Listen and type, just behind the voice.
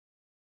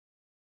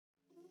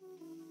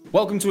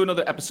Welcome to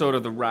another episode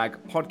of the RAG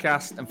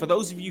podcast. And for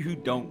those of you who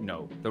don't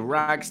know, the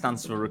RAG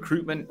stands for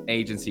Recruitment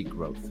Agency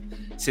Growth.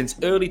 Since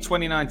early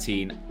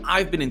 2019,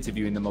 I've been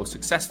interviewing the most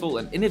successful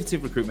and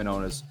innovative recruitment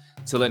owners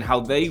to learn how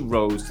they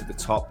rose to the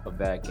top of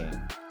their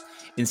game.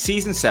 In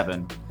season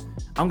 7,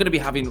 I'm going to be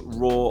having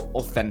raw,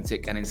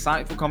 authentic, and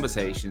insightful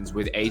conversations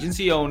with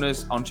agency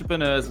owners,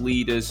 entrepreneurs,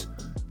 leaders,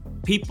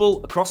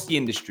 people across the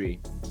industry.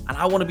 And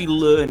I want to be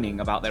learning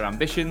about their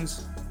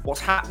ambitions, what's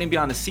happening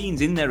behind the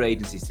scenes in their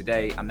agencies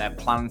today, and their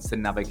plans to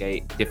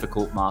navigate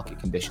difficult market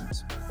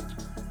conditions.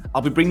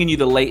 I'll be bringing you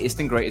the latest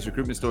and greatest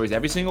recruitment stories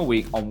every single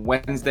week on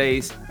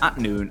Wednesdays at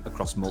noon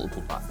across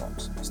multiple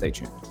platforms. Stay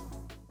tuned.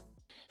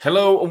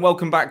 Hello and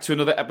welcome back to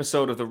another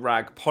episode of the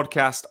RAG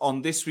podcast.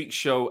 On this week's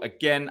show,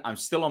 again, I'm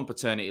still on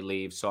paternity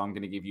leave, so I'm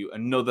going to give you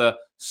another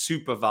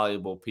super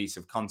valuable piece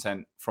of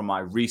content from my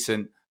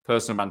recent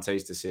Personal Brand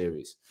Taster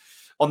series.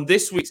 On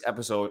this week's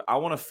episode, I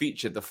want to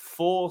feature the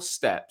 4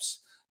 steps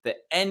that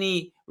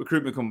any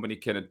recruitment company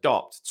can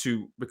adopt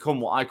to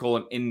become what I call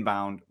an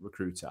inbound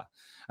recruiter.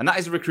 And that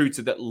is a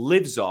recruiter that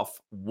lives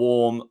off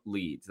warm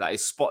leads. That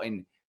is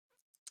spotting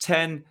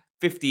 10,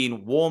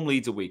 15 warm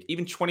leads a week,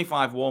 even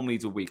 25 warm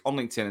leads a week on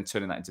LinkedIn and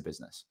turning that into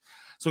business.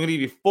 So I'm going to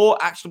give you 4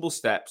 actionable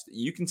steps that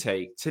you can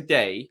take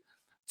today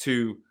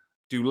to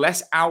do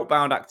less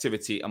outbound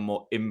activity and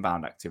more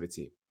inbound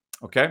activity.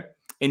 Okay?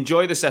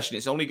 Enjoy the session.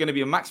 It's only going to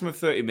be a maximum of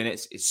 30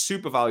 minutes. It's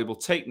super valuable.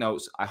 Take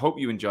notes. I hope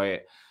you enjoy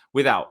it.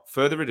 Without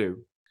further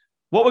ado,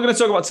 what we're going to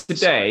talk about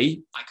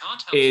today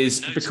is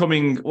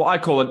becoming what I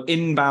call an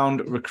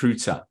inbound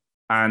recruiter.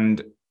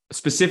 And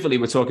specifically,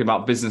 we're talking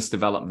about business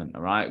development,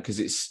 all right? Because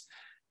it's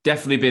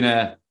definitely been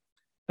a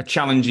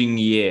challenging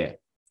year.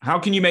 How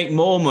can you make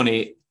more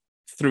money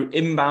through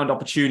inbound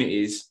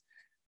opportunities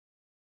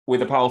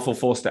with a powerful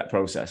 4-step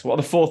process? What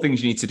are the 4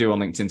 things you need to do on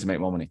LinkedIn to make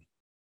more money?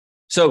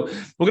 So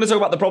we're going to talk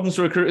about the problems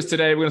for recruiters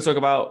today. We're going to talk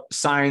about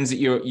signs that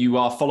you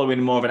are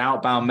following more of an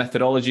outbound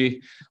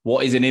methodology.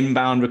 What is an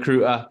inbound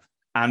recruiter?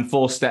 And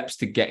 4 steps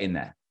to get in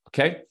there.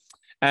 Okay.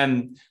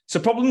 So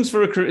problems for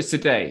recruiters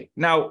today.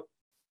 Now,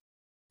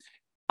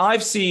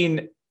 I've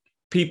seen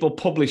people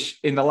publish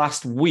in the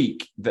last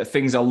week that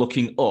things are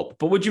looking up.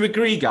 But would you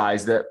agree,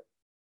 guys, that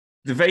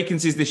the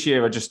vacancies this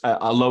year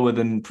are lower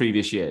than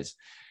previous years,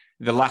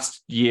 the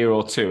last year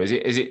or two? Is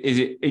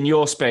it in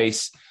your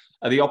space?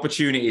 Are the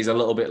opportunities a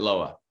little bit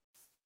lower?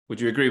 Would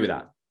you agree with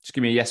that? Just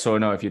give me a yes or a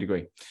no if you'd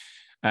agree.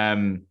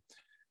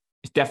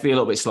 It's definitely a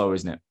little bit slower,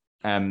 isn't it?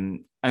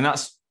 And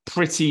that's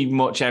pretty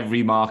much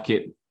every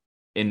market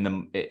in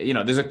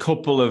the, there's a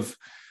couple of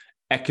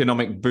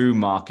economic boom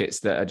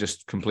markets that are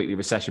just completely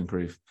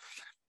recession-proof.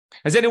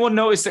 Has anyone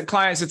noticed that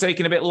clients are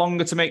taking a bit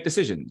longer to make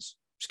decisions?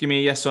 Just give me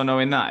a yes or no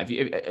in that.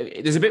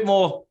 If there's a bit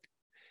more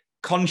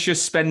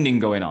conscious spending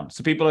going on.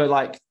 So people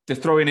are they're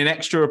throwing in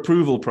extra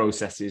approval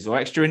processes or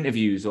extra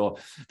interviews, or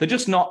they're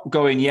just not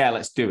going, yeah,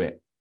 let's do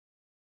it.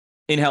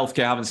 In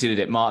healthcare, I haven't seen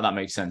it. Mark, that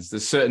makes sense.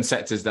 There's certain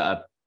sectors that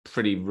are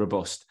pretty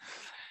robust.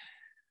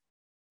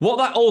 What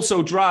that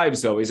also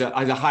drives, though, is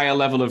a higher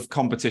level of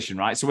competition,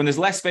 right? So when there's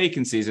less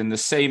vacancies and the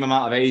same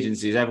amount of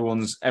agencies,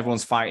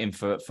 everyone's fighting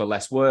for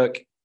less work.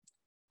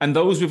 And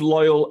those with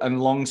loyal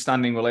and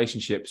long-standing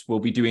relationships will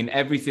be doing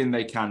everything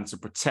they can to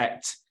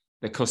protect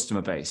their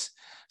customer base.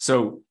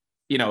 So,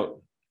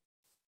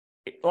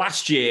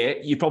 last year,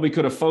 you probably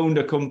could have phoned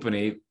a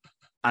company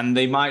and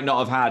they might not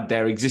have had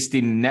their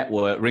existing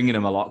network ringing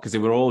them a lot because they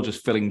were all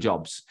just filling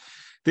jobs.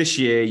 This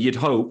year, you'd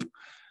hope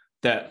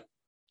that,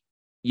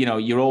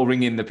 you're all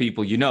ringing the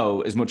people you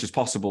know as much as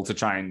possible to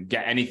try and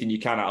get anything you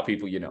can out of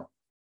people you know.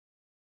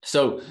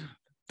 So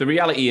the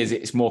reality is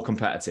it's more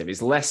competitive.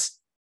 It's less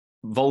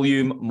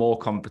volume, more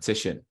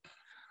competition.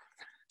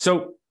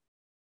 So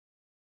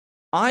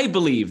I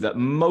believe that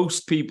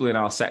most people in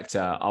our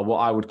sector are what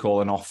I would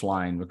call an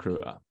offline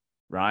recruiter,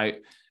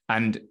 right?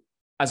 And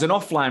as an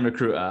offline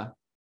recruiter,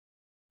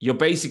 you're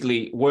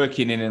basically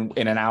working in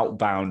an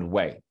outbound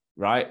way,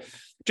 right?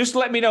 Just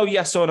let me know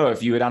yes or no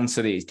if you would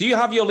answer these. Do you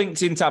have your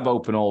LinkedIn tab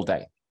open all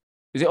day?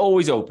 Is it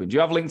always open? Do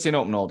you have LinkedIn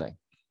open all day?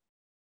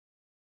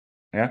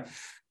 Yeah.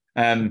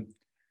 Do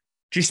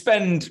you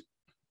spend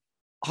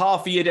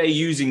half of your day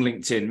using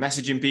LinkedIn,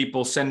 messaging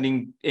people,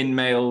 sending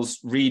emails,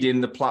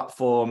 reading the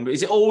platform?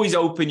 Is it always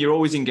open? You're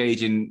always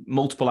engaging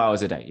multiple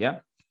hours a day, yeah?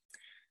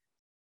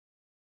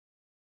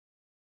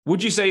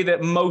 Would you say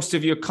that most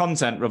of your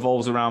content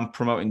revolves around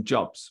promoting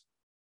jobs?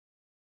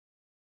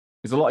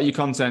 Is a lot of your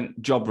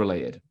content job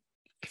related?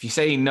 If you're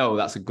saying no,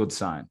 that's a good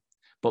sign.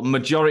 But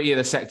majority of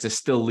the sector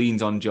still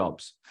leans on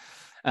jobs.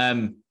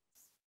 Do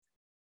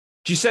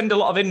you send a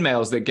lot of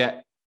emails that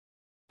get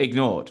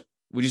ignored?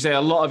 Would you say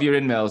a lot of your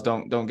emails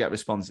don't get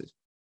responses?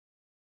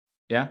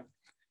 Yeah?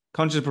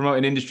 Conscious of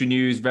promoting industry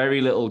news,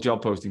 very little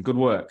job posting. Good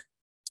work.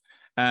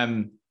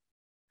 And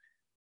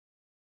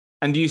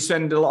do you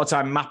spend a lot of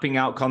time mapping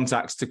out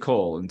contacts to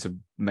call and to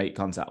make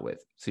contact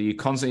with? So you're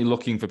constantly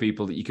looking for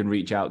people that you can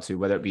reach out to,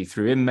 whether it be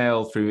through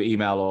email,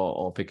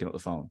 or picking up the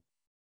phone.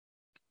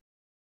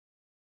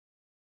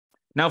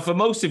 Now, for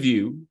most of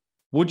you,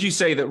 would you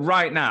say that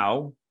right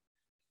now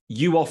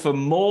you offer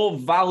more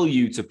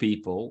value to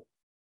people,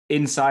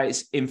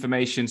 insights,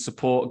 information,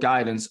 support,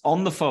 guidance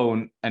on the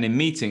phone and in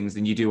meetings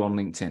than you do on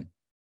LinkedIn.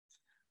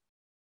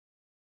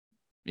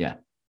 Yeah.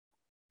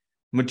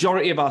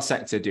 Majority of our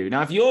sector do.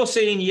 Now, if you're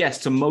saying yes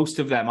to most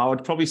of them, I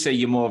would probably say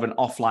you're more of an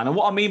offline. And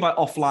what I mean by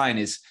offline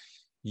is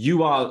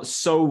you are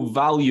so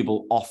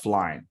valuable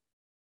offline.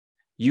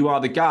 You are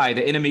the guy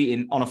that in a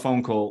meeting, on a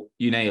phone call,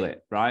 you nail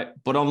it, right?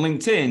 But on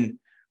LinkedIn,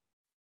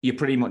 you're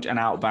pretty much an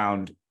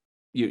outbound.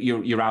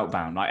 You're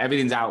outbound, right?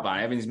 Everything's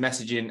outbound. Everything's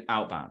messaging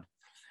outbound.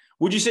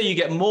 Would you say you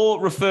get more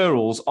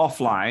referrals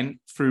offline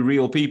through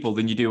real people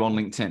than you do on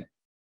LinkedIn?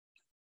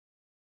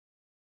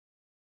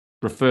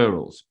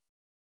 Referrals.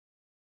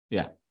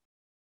 Yeah.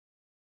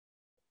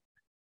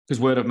 Because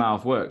word of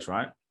mouth works,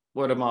 right?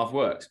 Word of mouth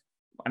works.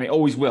 And it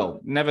always will.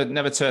 Never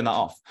turn that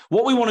off.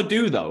 What we want to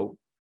do, though,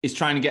 is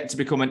trying to get to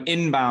become an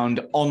inbound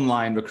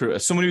online recruiter,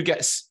 someone who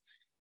gets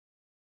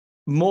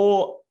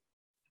more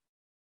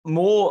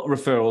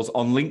referrals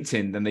on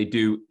LinkedIn than they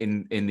do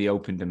in the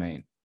open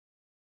domain.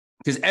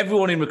 Because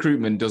everyone in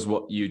recruitment does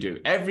what you do.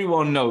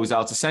 Everyone knows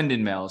how to send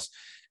emails.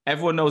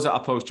 Everyone knows how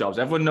to post jobs.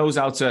 Everyone knows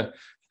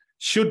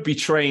should be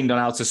trained on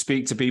how to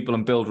speak to people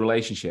and build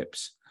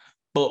relationships.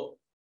 But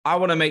I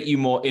want to make you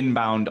more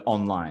inbound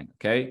online,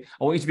 okay?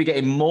 I want you to be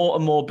getting more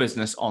and more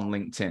business on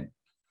LinkedIn.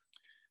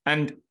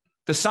 And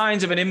the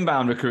signs of an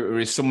inbound recruiter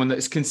is someone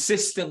that's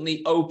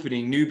consistently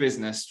opening new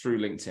business through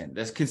LinkedIn.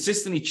 They're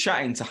consistently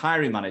chatting to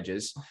hiring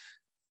managers,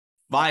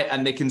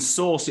 and they can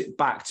source it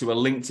back to a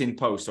LinkedIn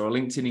post or a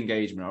LinkedIn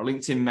engagement or a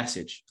LinkedIn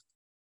message.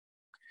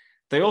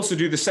 They also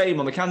do the same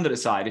on the candidate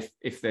side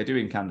if they're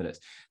doing candidates.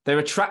 They're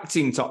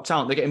attracting top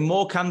talent. They're getting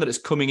more candidates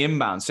coming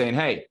inbound saying,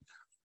 hey,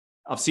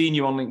 I've seen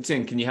you on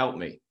LinkedIn. Can you help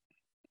me?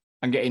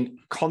 And getting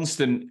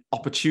constant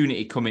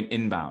opportunity coming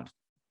inbound.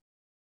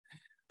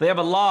 They have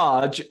a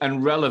large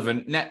and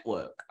relevant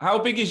network. How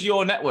big is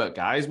your network,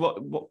 guys?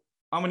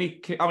 How many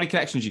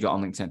connections you got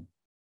on LinkedIn?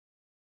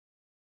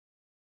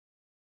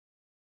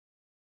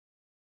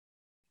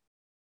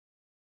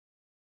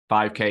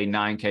 $5K,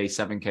 $9K,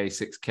 $7K,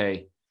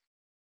 $6K.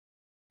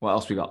 What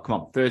else we got?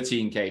 Come on,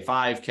 $13K,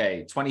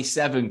 $5K,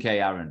 $27K,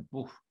 Aaron.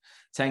 Oof.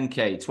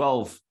 $10K,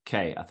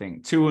 $12K, I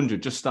think.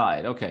 200 just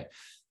started. Okay.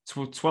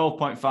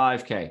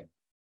 $12.5K.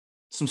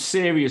 Some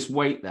serious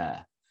weight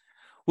there.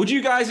 Would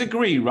you guys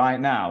agree right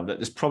now that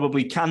there's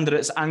probably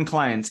candidates and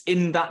clients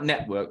in that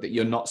network that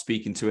you're not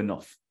speaking to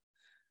enough?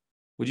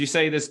 Would you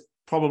say there's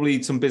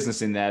probably some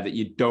business in there that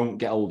you don't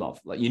get hold of?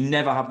 Like you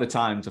never have the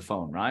time to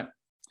phone, right?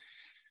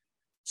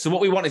 So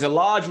what we want is a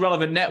large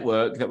relevant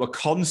network that we're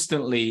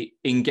constantly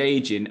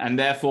engaging, and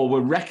therefore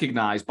we're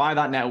recognized by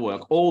that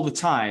network all the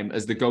time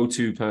as the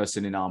go-to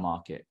person in our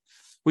market.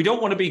 We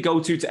don't want to be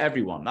go-to to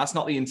everyone. That's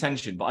not the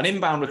intention. But an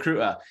inbound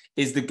recruiter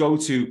is the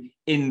go-to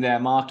in their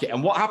market.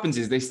 And what happens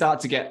is they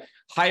start to get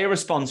higher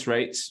response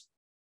rates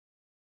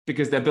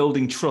because they're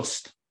building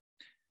trust.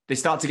 They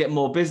start to get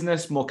more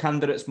business, more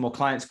candidates, more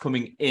clients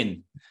coming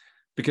in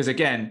because,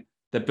 again,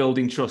 they're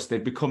building trust.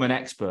 They've become an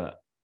expert.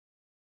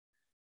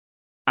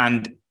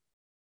 And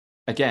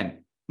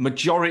again,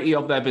 majority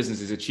of their business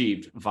is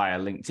achieved via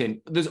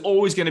LinkedIn. There's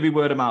always going to be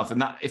word of mouth.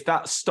 And that if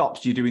that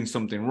stops, you're doing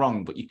something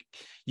wrong. But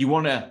you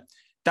want to...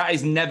 That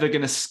is never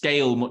going to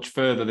scale much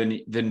further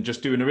than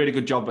just doing a really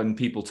good job and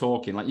people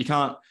talking. Like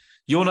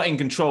you're not in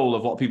control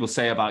of what people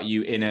say about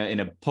you in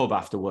a pub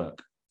after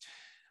work.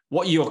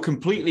 What you're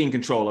completely in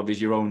control of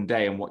is your own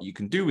day and what you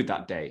can do with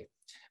that day.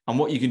 And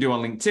what you can do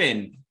on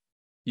LinkedIn,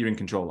 you're in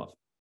control of.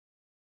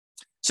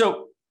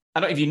 So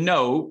I don't know if you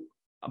know,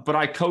 but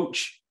I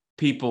coach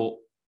people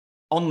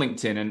on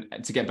LinkedIn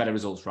and to get better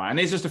results, right? And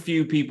there's just a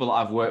few people that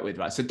I've worked with,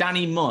 right? So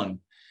Danny Munn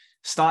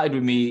started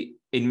with me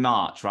in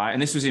March, right?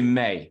 And this was in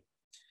May.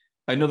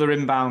 Another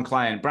inbound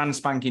client, brand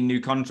spanking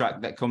new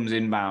contract that comes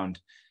inbound.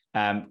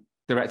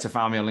 Director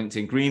found me on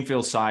LinkedIn,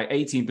 Greenfield site,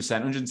 18%,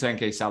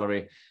 110K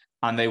salary,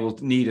 and they will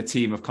need a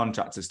team of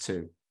contractors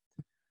too.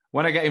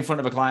 When I get in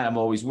front of a client, I'm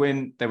always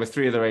win. There were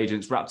 3 other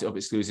agents, wrapped it up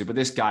exclusive, but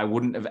this guy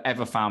wouldn't have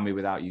ever found me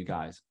without you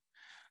guys.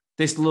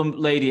 This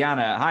lady,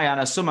 Anna, hi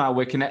Anna, somehow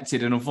we're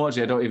connected and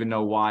unfortunately I don't even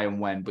know why and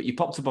when, but you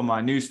popped up on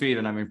my newsfeed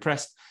and I'm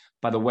impressed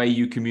by the way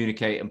you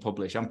communicate and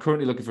publish. I'm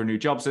currently looking for a new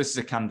job, so this is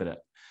a candidate.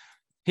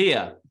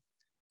 Here,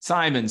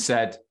 Simon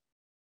said,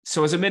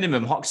 so as a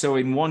minimum, Hoxo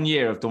in 1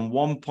 year have done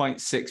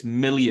 1.6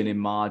 million in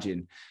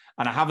margin.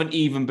 And I haven't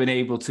even been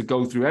able to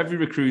go through every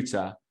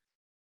recruiter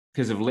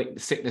because of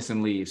sickness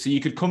and leave. So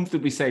you could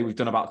comfortably say we've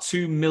done about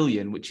 2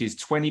 million, which is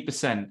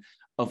 20%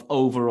 of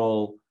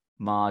overall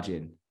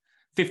margin.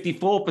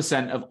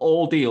 54% of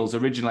all deals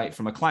originate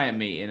from a client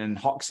meeting, and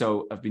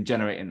Hoxo have been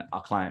generating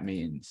our client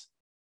meetings.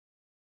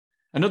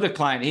 Another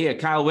client here,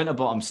 Kyle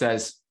Winterbottom,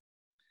 says,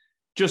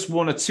 just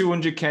won a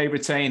 200K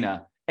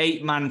retainer,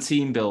 8-man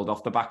team build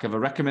off the back of a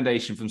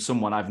recommendation from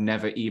someone I've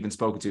never even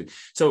spoken to.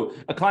 So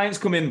a client's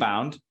come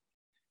inbound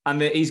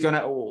and he's going,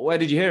 where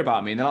did you hear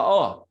about me? And they're like,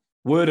 oh,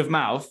 word of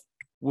mouth.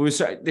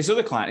 This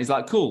other client, he's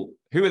like, cool,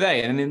 who are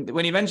they? And then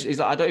when he mentioned, he's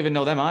like, I don't even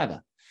know them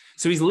either.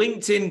 So his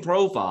LinkedIn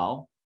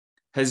profile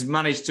has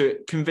managed to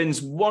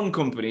convince one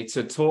company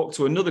to talk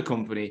to another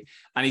company,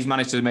 and he's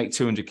managed to make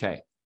 200K.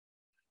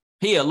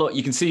 Here, look,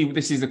 you can see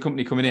this is the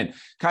company coming in.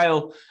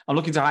 Kyle, I'm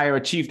looking to hire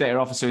a chief data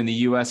officer in the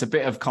US. A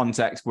bit of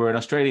context, we're an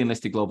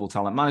Australian-listed global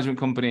talent management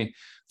company,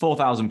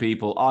 4,000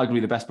 people,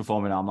 arguably the best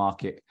performer in our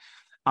market.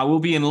 I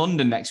will be in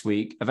London next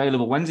week,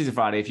 available Wednesday to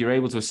Friday. If you're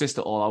able to assist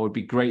at all, I would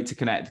be great to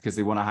connect because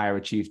they want to hire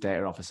a chief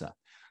data officer.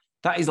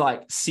 That is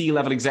like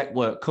C-level exec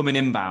work coming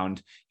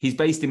inbound. He's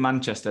based in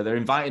Manchester. They're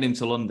inviting him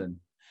to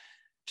London.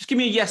 Just give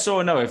me a yes or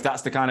a no if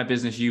that's the kind of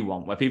business you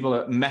want, where people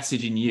are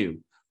messaging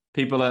you.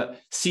 People are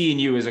seeing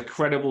you as a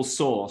credible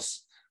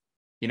source.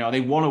 You know,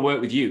 they want to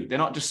work with you. They're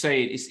not just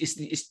saying,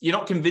 you're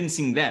not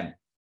convincing them.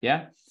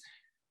 Yeah.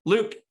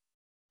 Luke,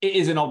 it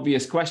is an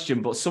obvious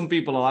question, but some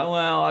people are like,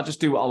 well, I'll just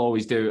do what I'll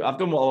always do. I've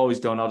done what I'll always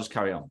do, and I'll just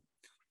carry on.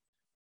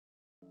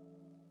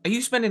 Are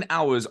you spending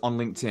hours on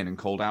LinkedIn and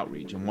cold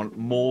outreach and want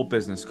more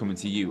business coming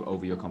to you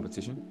over your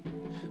competition?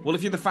 Well,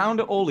 if you're the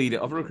founder or leader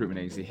of a recruitment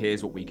agency,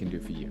 here's what we can do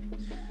for you.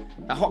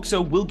 At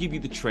Hoxo, we'll give you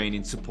the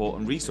training, support,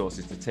 and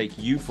resources to take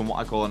you from what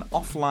I call an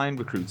offline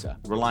recruiter,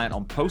 reliant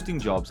on posting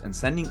jobs and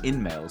sending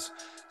in-mails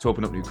to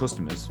open up new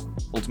customers,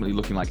 ultimately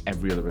looking like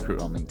every other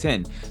recruiter on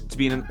LinkedIn, to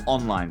being an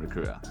online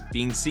recruiter,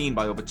 being seen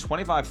by over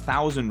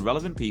 25,000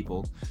 relevant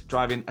people,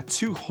 driving a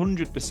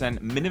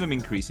 200% minimum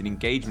increase in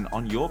engagement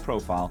on your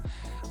profile,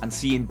 and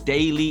seeing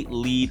daily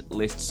lead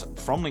lists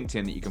from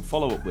LinkedIn that you can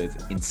follow up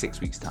with in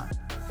 6 weeks' time.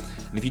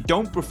 And if you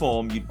don't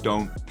perform, you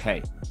don't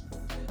pay.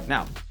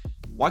 Now,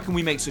 why can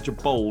we make such a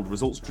bold,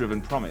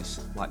 results-driven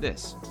promise like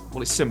this?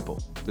 Well, it's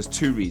simple. There's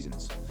two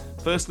reasons.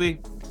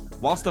 Firstly,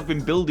 whilst I've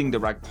been building the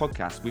RAG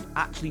podcast, we've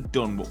actually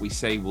done what we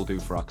say we'll do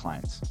for our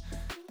clients.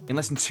 In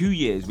less than 2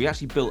 years, we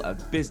actually built a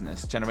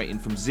business generating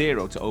from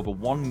 0 to over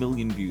 1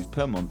 million views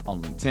per month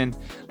on LinkedIn,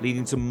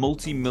 leading to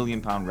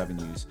multi-million-pound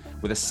revenues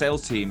with a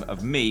sales team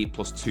of me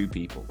plus 2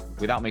 people,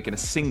 without making a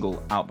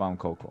single outbound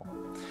cold call.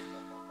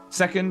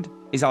 Second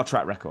is our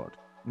track record.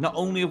 Not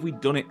only have we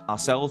done it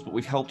ourselves, but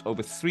we've helped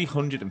over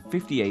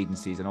 350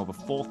 agencies and over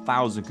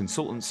 4,000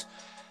 consultants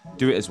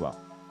do it as well.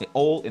 It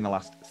all in the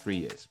last 3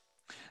 years.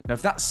 Now,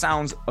 if that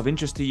sounds of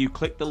interest to you,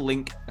 click the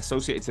link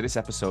associated to this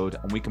episode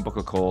and we can book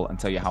a call and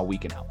tell you how we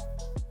can help.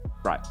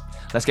 Right,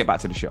 let's get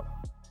back to the show.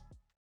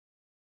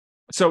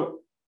 So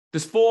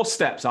there's 4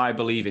 steps I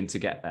believe in to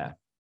get there.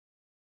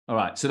 All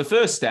right, so the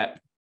first step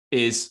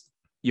is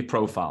your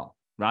profile,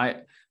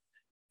 right?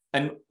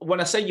 And when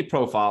I say your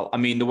profile, I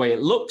mean the way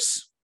it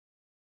looks.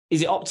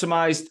 Is it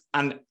optimized?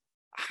 And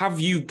have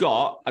you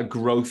got a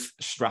growth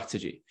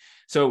strategy?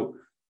 So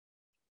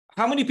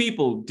how many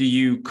people do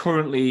you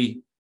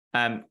currently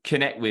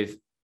connect with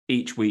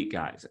each week,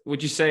 guys?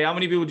 Would you say, how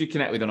many people do you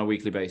connect with on a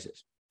weekly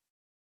basis?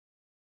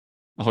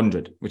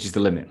 100, which is the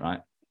limit, right?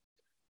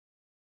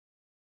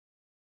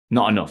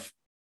 Not enough.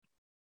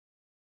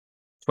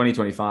 20,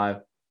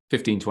 25,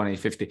 15, 20,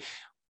 50.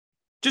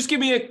 Just give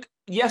me a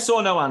yes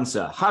or no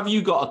answer. Have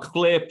you got a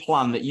clear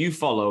plan that you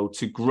follow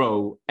to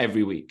grow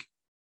every week?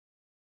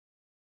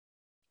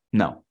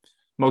 No.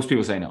 Most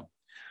people say no.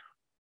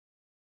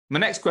 My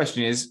next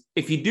question is,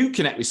 if you do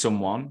connect with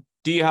someone,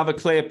 do you have a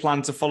clear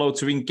plan to follow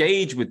to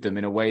engage with them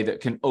in a way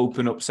that can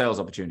open up sales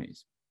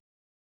opportunities?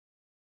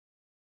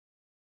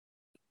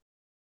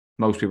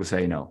 Most people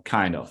say no,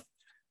 kind of.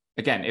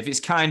 Again, if it's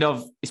kind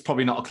of, it's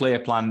probably not a clear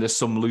plan. There's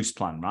some loose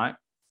plan, right?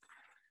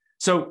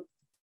 So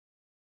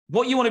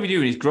what you want to be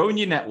doing is growing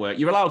your network.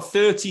 You're allowed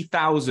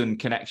 30,000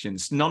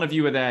 connections. None of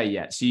you are there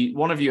yet. So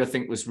one of you, I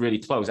think, was really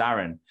close,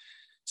 Aaron.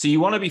 So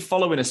you want to be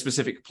following a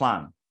specific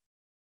plan.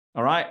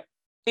 All right.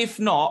 If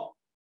not,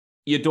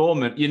 you're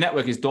dormant. Your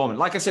network is dormant.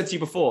 Like I said to you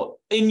before,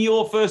 in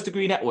your first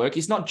degree network,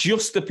 it's not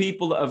just the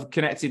people that have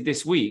connected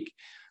this week.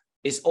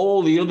 It's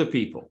all the other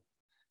people.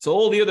 So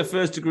all the other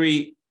first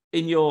degree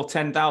in your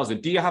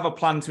 10,000, do you have a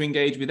plan to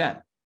engage with them?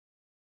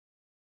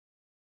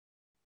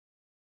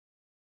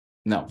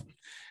 No.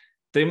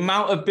 The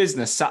amount of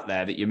business sat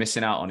there that you're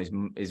missing out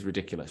on is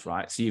ridiculous,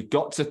 right? So you've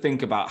got to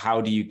think about, how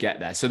do you get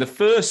there? So the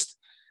first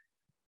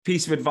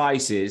piece of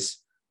advice is,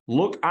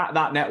 look at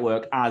that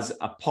network as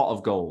a pot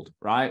of gold,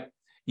 right?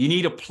 You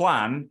need a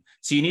plan.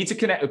 So you need to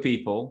connect with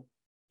people.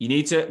 You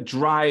need to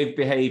drive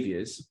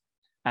behaviors.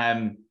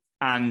 And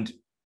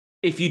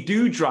if you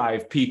do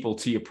drive people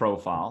to your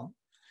profile,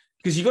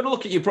 because you've got to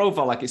look at your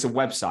profile like it's a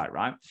website,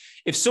 right?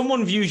 If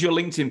someone views your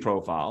LinkedIn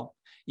profile,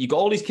 you've got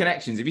all these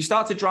connections. If you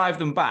start to drive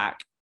them back,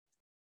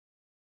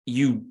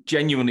 you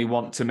genuinely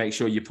want to make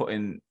sure you're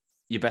putting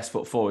your best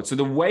foot forward. So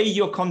the way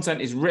your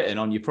content is written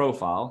on your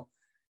profile,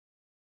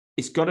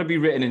 it's got to be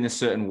written in a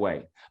certain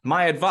way.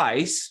 My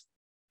advice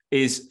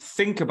is,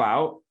 think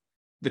about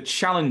the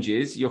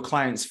challenges your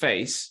clients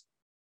face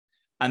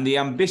and the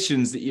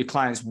ambitions that your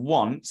clients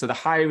want. So the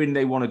hiring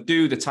they want to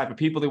do, the type of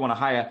people they want to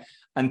hire,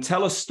 and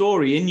tell a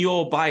story in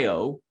your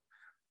bio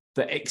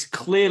that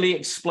clearly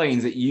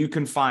explains that you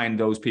can find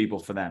those people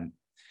for them,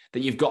 that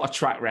you've got a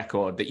track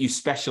record, that you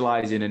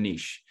specialize in a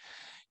niche.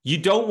 You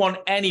don't want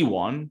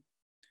anyone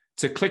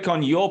to click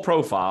on your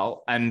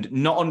profile and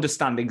not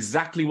understand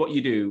exactly what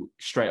you do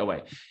straight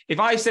away. If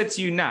I said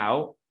to you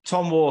now,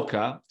 Tom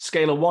Walker,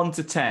 scale of 1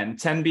 to 10,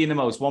 10 being the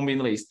most, 1 being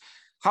the least.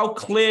 How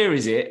clear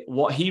is it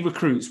what he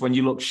recruits when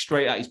you look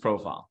straight at his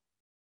profile?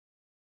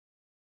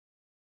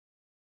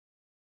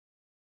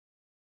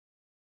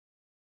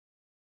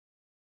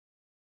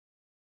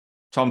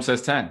 Tom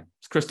says 10.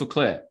 It's crystal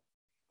clear.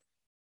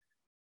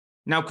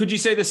 Now, could you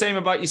say the same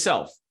about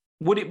yourself?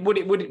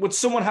 Would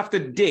someone have to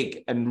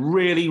dig and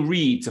really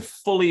read to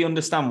fully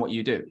understand what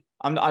you do?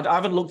 I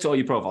haven't looked at all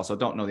your profiles, so I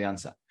don't know the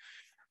answer.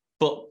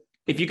 But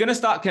if you're going to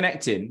start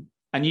connecting,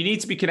 and you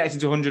need to be connecting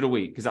to 100 a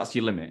week because that's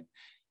your limit,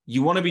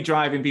 you want to be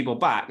driving people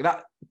back.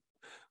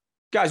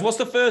 Guys, what's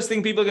the first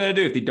thing people are going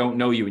to do if they don't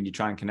know you and you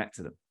try and connect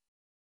to them?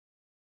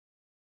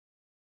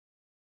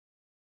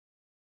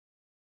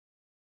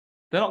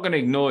 They're not going to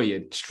ignore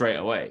you straight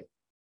away.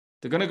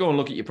 They're going to go and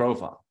look at your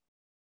profile.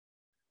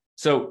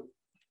 So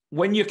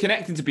when you're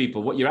connecting to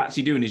people, what you're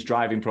actually doing is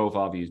driving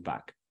profile views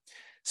back.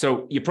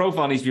 So your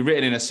profile needs to be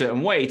written in a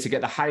certain way to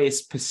get the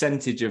highest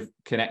percentage of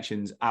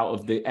connections out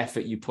of the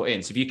effort you put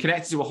in. So if you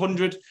connect to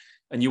 100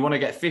 and you want to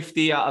get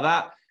 50 out of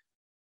that,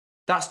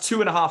 that's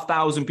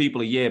 2,500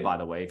 people a year, by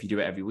the way, if you do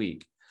it every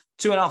week.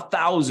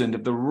 2,500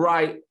 of the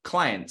right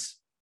clients.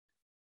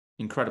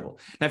 Incredible.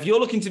 Now, if you're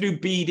looking to do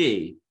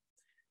BD,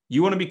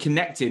 you want to be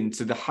connecting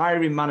to the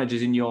hiring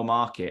managers in your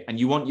market, and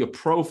you want your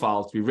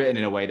profile to be written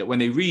in a way that when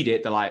they read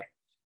it, they're like,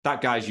 that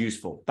guy's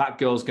useful. That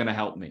girl's going to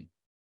help me.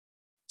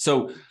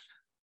 So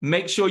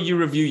make sure you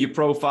review your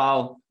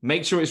profile.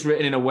 Make sure it's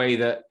written in a way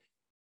that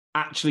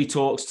actually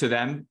talks to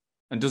them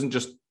and doesn't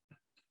just,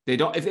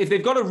 if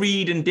they've got to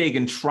read and dig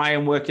and try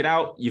and work it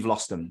out, you've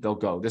lost them. They'll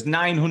go. There's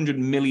 900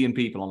 million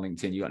people on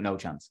LinkedIn. You got no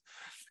chance.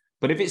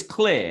 But if it's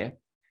clear,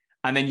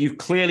 and then you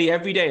clearly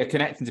every day are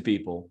connecting to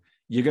people,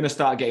 you're going to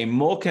start getting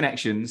more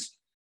connections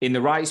in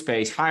the right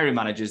space, hiring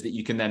managers that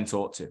you can then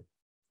talk to.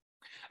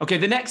 Okay,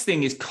 the next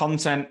thing is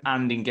content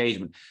and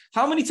engagement.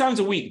 How many times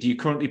a week do you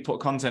currently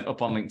put content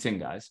up on LinkedIn,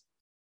 guys?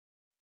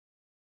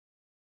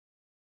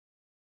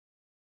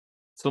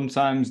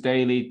 Sometimes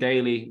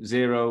daily,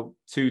 0,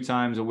 2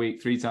 times a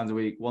week, 3 times a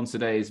week, once a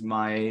day is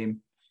my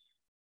aim.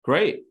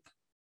 Great.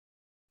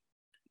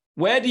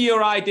 Where do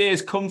your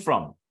ideas come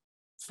from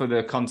for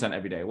the content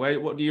every day?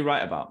 What do you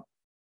write about?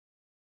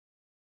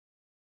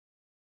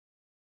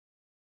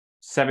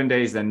 7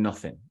 days, then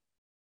nothing.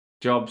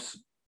 Jobs,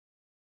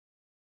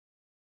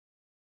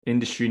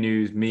 industry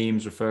news,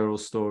 memes, referral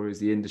stories,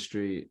 the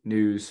industry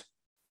news,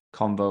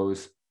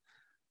 convos,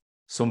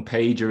 some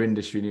pager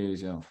industry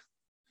news,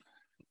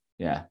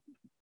 Yeah,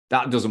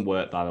 that doesn't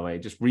work, by the way.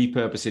 Just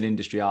repurposing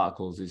industry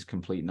articles is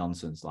complete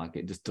nonsense. Like,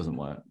 it just doesn't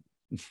work.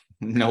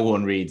 No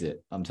one reads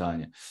it, I'm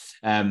telling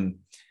you.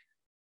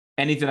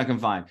 Anything I can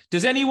find.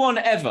 Does anyone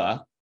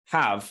ever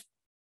have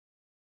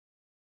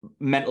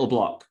mental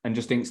block and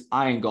just thinks,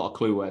 I ain't got a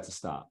clue where to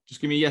start?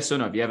 Just give me a yes or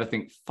no. If you ever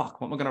think,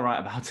 fuck, what am I going to write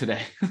about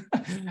today?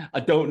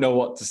 I don't know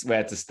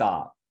where to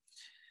start.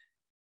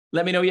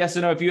 Let me know yes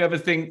or no. If you ever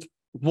think,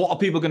 what are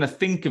people going to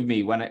think of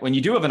me when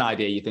you do have an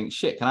idea, you think,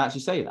 shit, can I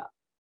actually say that?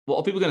 What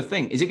are people going to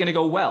think? Is it going to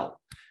go well?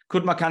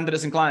 Could my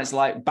candidates and clients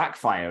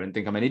backfire and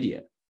think I'm an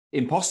idiot?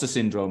 Imposter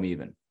syndrome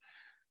even.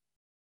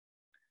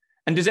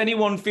 And does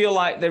anyone feel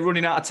like they're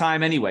running out of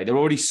time anyway? They're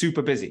already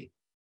super busy.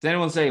 Does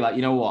anyone say,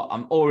 you know what?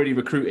 I'm already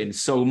recruiting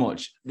so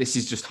much. This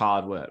is just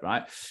hard work,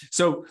 right?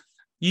 So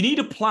you need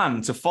a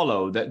plan to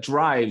follow that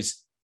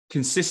drives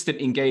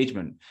consistent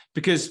engagement,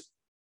 because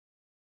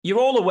you're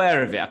all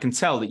aware of it. I can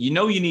tell that you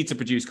need to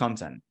produce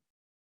content.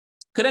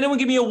 Could anyone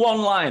give me a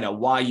one-liner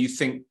why you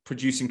think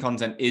producing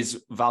content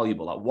is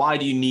valuable? Why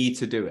do you need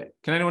to do it?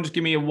 Can anyone just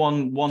give me a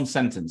one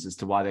sentence as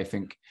to why they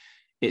think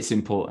it's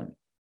important?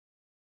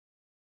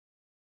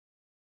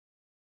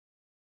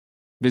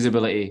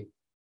 Visibility.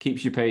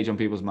 Keeps your page on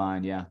people's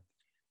mind, yeah.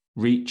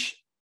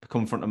 Reach,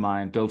 become front of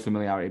mind, build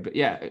familiarity. But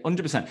yeah,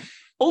 100%.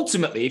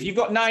 Ultimately, if you've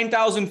got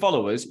 9,000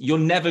 followers, you're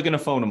never going to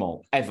phone them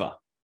all, ever.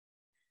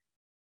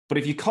 But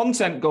if your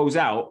content goes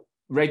out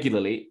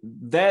regularly,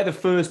 they're the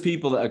first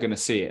people that are going to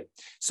see it.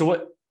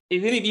 So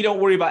even if you don't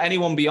worry about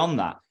anyone beyond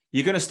that,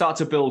 you're going to start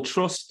to build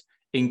trust,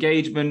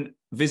 engagement,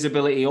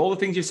 visibility, all the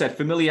things you said,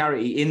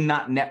 familiarity in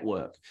that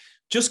network.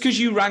 Just because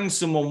you rang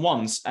someone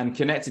once and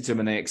connected to them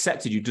and they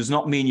accepted you does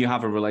not mean you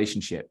have a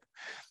relationship.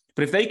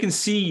 But if they can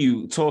see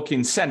you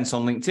talking sense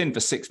on LinkedIn for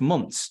 6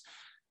 months,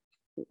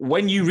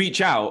 when you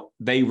reach out,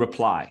 they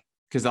reply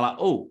because they're like,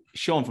 oh,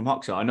 Sean from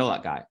Hoxha, I know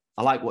that guy.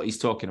 I like what he's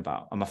talking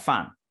about. I'm a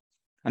fan.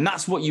 And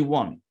that's what you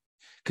want,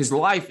 because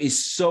life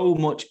is so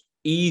much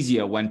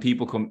easier when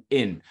people come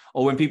in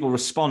or when people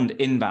respond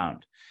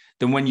inbound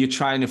than when you're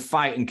trying to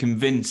fight and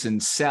convince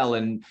and sell.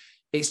 And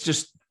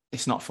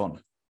it's not fun.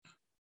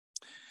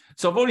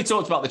 So I've already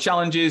talked about the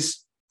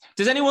challenges.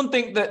 Does anyone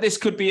think that this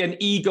could be an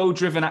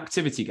ego-driven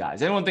activity, guys?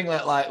 Does anyone think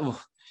that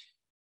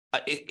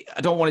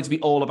I don't want it to be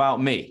all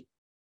about me?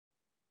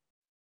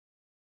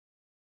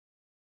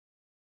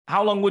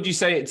 How long would you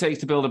say it takes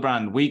to build a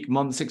brand? Week,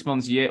 month, 6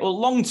 months, a year? Well,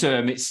 long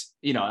term, it's,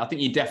 I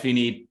think you definitely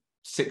need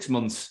 6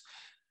 months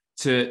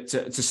to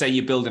say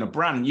you're building a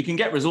brand. You can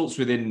get results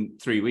within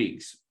 3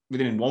 weeks,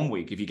 within 1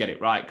 week if you get it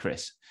right,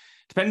 Chris.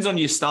 Depends on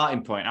your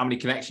starting point, how many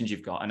connections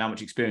you've got and how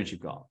much experience you've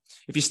got.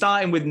 If you're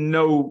starting with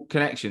no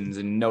connections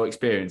and no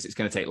experience, it's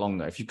going to take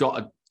longer. If you've got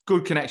a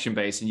good connection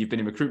base and you've been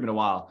in recruitment a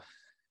while,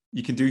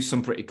 you can do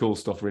some pretty cool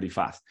stuff really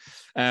fast.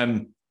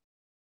 How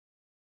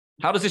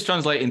does this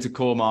translate into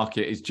core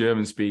market? Is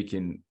German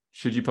speaking?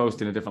 Should you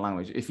post in a different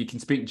language? If you can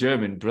speak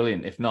German,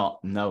 brilliant. If not,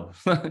 no.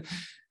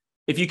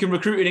 If you can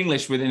recruit in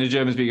English within a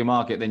German speaking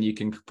market, then you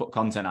can put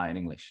content out in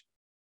English.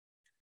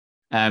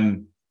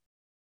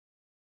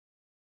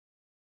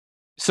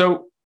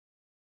 So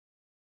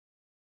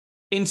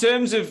in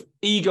terms of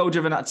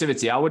ego-driven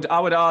activity, I would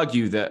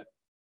argue that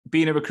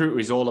being a recruiter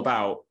is all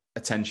about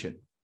attention.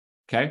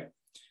 Okay.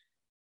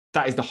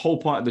 That is the whole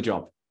point of the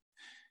job.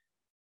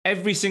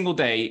 Every single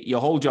day, your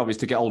whole job is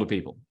to get hold of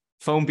people,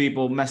 phone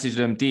people, message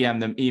them, DM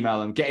them, email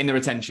them, getting their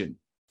attention,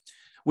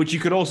 which you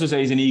could also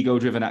say is an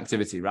ego-driven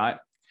activity, right?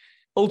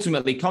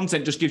 Ultimately,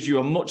 content just gives you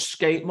a much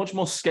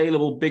more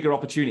scalable, bigger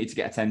opportunity to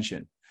get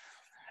attention.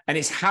 And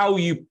it's how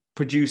you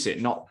produce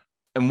it, not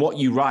and what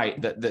you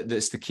write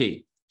that's the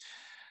key.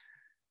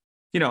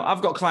 You know,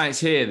 I've got clients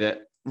here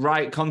that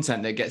write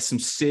content that gets some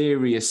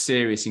serious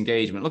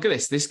engagement. Look at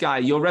this. This guy,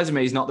 your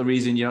resume is not the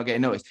reason you're not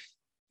getting noticed.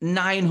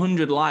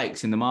 900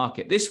 likes in the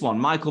market. This one,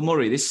 Michael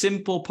Murray, this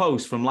simple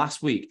post from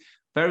last week,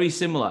 very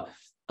similar.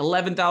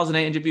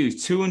 11,800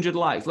 views, 200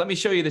 likes. Let me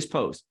show you this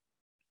post.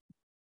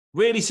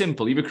 Really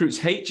simple. He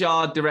recruits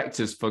HR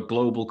directors for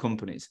global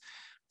companies.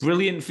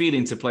 Brilliant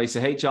feeling to place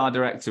a HR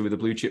director with a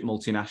blue chip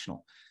multinational.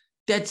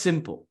 Dead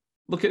simple.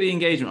 Look at the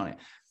engagement on it.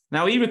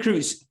 Now he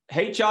recruits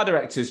HR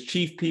directors,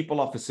 chief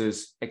people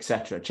officers,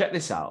 etc. Check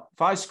this out.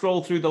 If I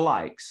scroll through the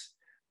likes,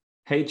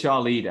 HR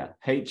leader,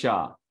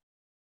 HR,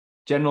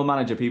 general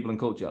manager, people and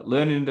culture,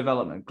 learning and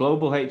development,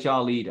 global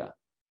HR leader,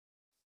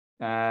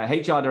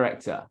 HR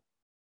director,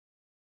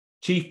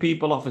 chief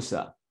people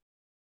officer,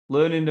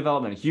 learning and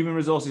development, human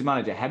resources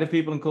manager, head of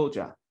people and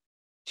culture,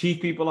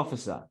 chief people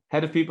officer,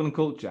 head of people and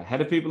culture, head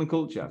of people and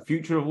culture,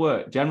 future of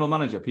work, general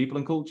manager, people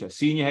and culture,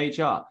 senior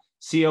HR,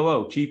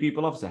 COO, chief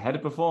people officer, head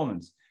of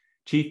performance,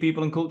 chief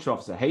people and culture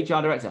officer,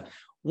 HR director.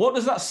 What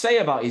does that say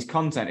about his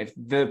content if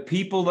the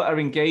people that are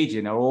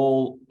engaging are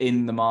all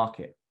in the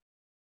market?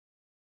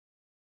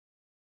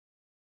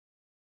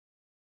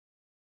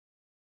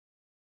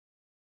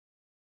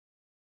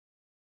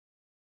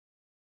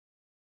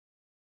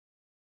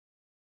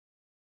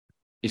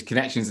 His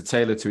connections are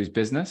tailored to his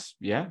business.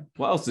 Yeah.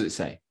 What else does it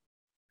say?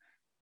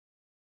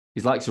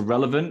 His likes are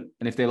relevant.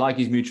 And if they like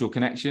his mutual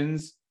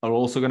connections, are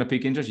also going to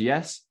pique interest.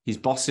 Yes. He's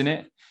bossing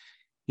it.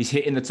 He's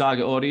hitting the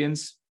target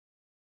audience.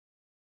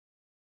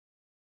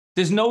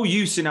 There's no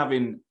use in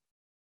having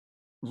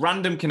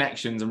random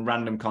connections and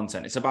random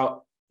content. It's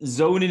about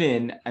zoning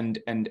in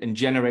and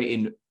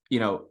generating,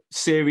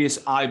 serious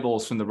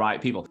eyeballs from the right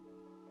people.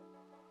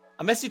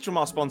 A message from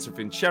our sponsor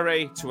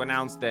Vincere to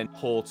announce their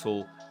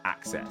portal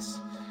access.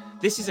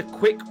 This is a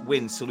quick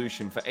win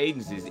solution for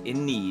agencies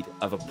in need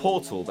of a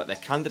portal that their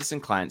candidates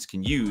and clients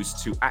can use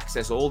to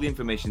access all the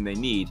information they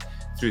need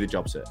through the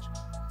job search.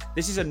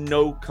 This is a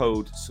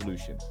no-code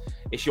solution.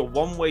 It's your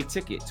one-way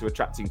ticket to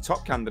attracting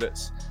top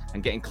candidates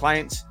and getting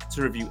clients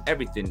to review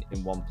everything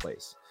in one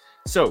place.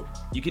 So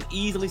you can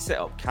easily set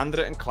up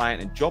candidate and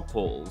client and job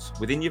portals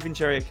within your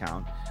Vincere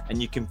account,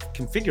 and you can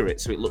configure it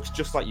so it looks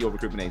just like your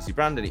recruitment agency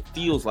brand and it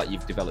feels like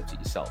you've developed it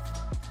yourself.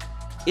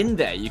 In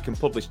there, you can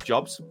publish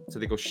jobs, so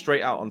they go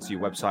straight out onto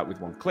your website with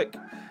one click,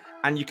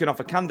 and you can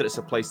offer candidates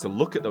a place to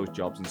look at those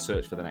jobs and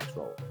search for the next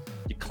role.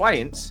 Your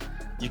clients,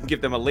 you can give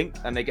them a link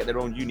and they get their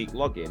own unique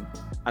login,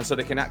 and so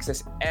they can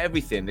access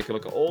everything. They can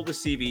look at all the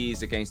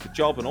CVs against the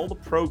job and all the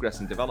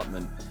progress and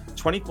development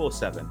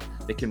 24/7.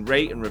 They can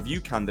rate and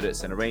review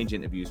candidates and arrange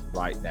interviews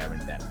right there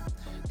and then.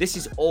 This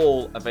is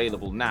all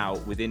available now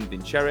within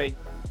Vincere,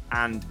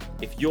 and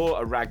if you're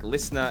a RAG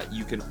listener,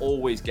 you can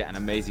always get an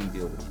amazing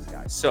deal with these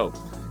guys. So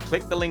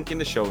click the link in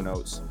the show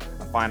notes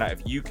and find out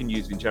if you can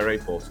use Vincere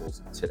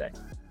portals today.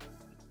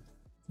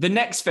 The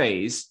next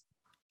phase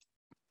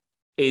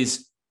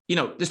is,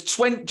 there's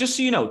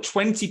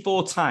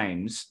 24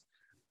 times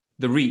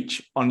the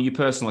reach on your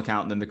personal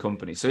account than the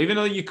company. So even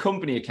though your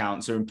company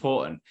accounts are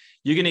important,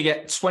 you're going to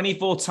get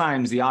 24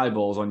 times the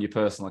eyeballs on your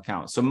personal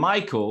account. So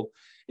Michael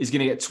is going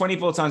to get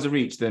 24 times the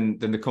reach than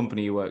the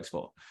company he works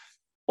for.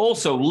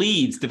 Also,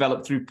 leads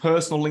developed through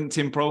personal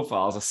LinkedIn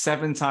profiles are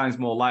 7 times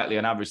more likely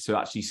on average to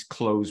actually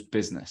close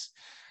business.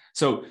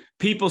 So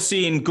people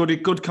seeing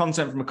good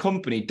content from a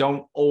company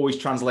don't always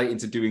translate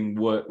into doing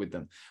work with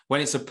them.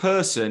 When it's a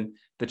person,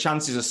 the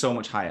chances are so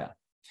much higher.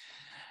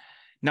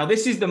 Now,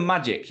 this is the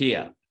magic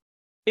here.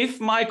 If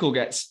Michael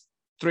gets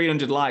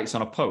 300 likes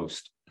on a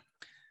post,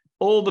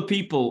 all the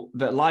people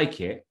that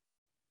like it,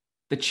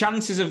 the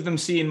chances of them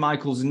seeing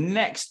Michael's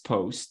next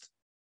post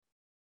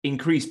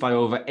increase by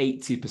over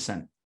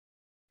 80%.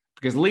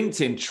 Because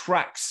LinkedIn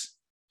tracks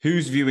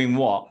who's viewing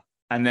what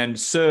and then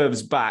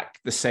serves back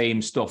the same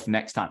stuff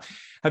next time.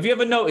 Have you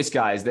ever noticed,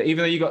 guys, that even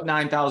though you've got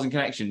 9,000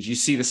 connections, you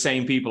see the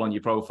same people on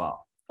your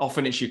profile?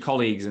 Often it's your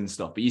colleagues and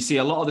stuff, but you see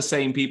a lot of the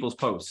same people's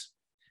posts.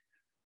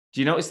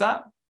 Do you notice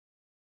that?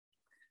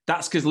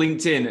 That's because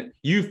LinkedIn,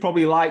 you've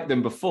probably liked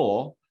them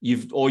before,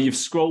 you've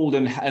scrolled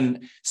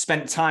and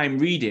spent time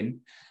reading,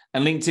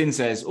 and LinkedIn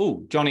says,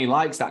 oh, Johnny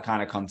likes that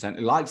kind of content,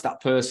 he likes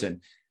that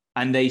person,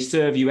 and they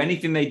serve you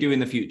anything they do in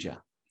the future.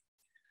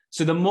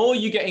 So the more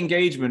you get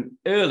engagement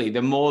early,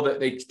 the more that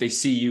they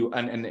see you,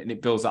 and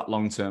it builds that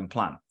long-term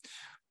plan.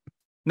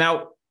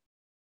 Now,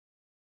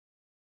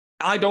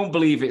 I don't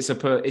believe it's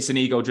an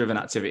ego-driven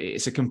activity.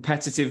 It's a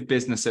competitive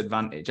business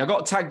advantage. I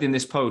got tagged in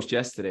this post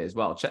yesterday as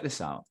well. Check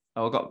this out.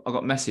 I got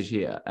a message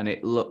here, and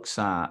it looks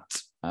at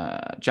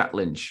Jack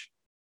Lynch.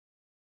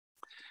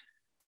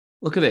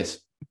 Look at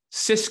this.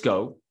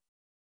 Cisco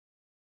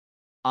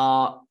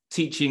are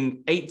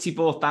teaching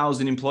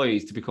 84,000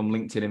 employees to become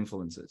LinkedIn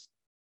influencers.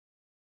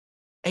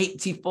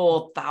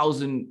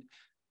 84,000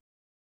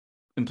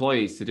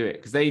 employees to do it,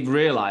 because they've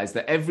realized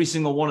that every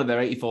single one of their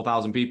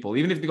 84,000 people,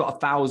 even if they've got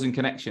 1,000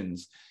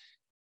 connections,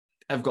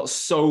 have got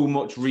so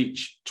much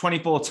reach,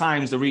 24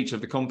 times the reach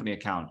of the company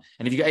account.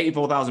 And if you get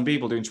 84,000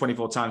 people doing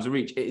 24 times the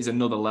reach, it is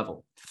another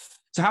level.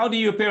 So how do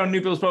you appear on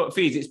New Build's product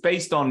feeds? It's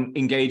based on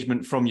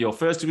engagement from your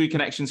first degree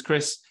connections,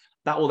 Chris.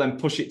 That will then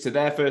push it to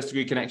their first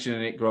degree connection,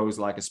 and it grows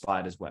like a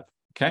spider's web.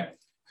 Okay.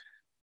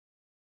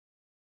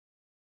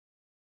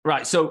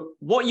 Right. So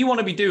what you want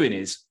to be doing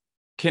is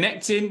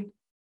connecting,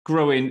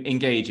 growing,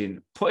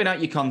 engaging, putting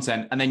out your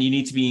content, and then you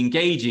need to be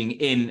engaging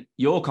in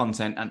your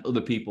content and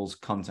other people's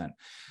content.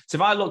 So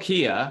if I look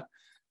here,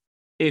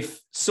 if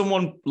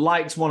someone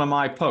likes one of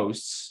my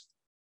posts,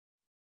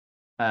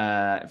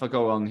 if I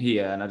go on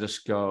here and I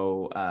just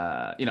go,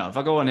 if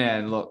I go on here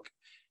and look,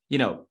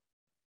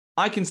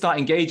 I can start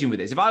engaging with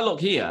this. If I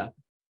look here,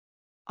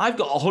 I've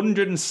got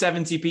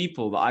 170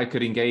 people that I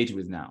could engage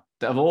with now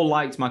that have all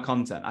liked my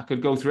content. I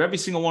could go through every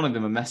single one of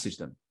them and message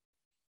them.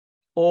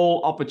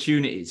 All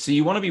opportunities. So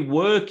you want to be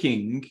work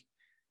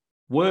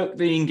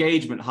the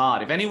engagement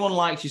hard. If anyone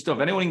likes your stuff,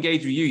 if anyone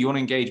engages with you, you want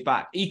to engage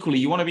back. Equally,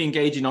 you want to be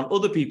engaging on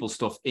other people's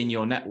stuff in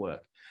your network.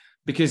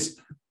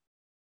 Because,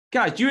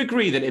 guys, do you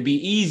agree that it'd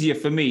be easier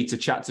for me to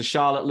chat to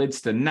Charlotte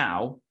Lidston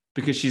now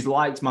because she's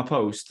liked my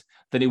post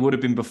than it would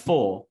have been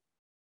before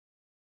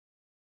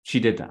she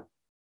did that?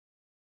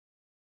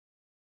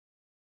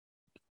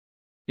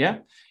 Yeah,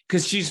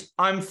 because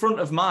I'm front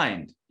of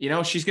mind.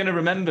 She's going to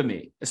remember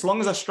me as long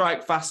as I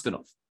strike fast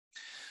enough.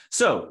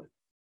 So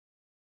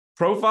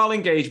profile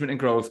engagement and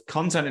growth,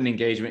 content and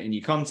engagement in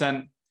your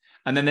content.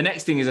 And then the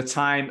next thing is a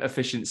time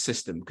efficient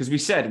system, because we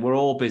said we're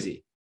all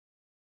busy,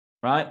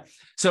 right?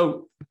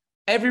 So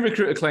every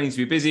recruiter claims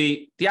to be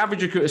busy. The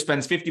average recruiter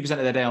spends 50%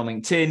 of their day on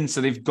LinkedIn.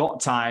 So they've got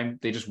time.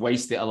 They just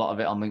waste a lot of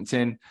it on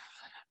LinkedIn.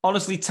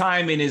 Honestly,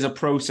 timing is a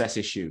process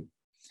issue.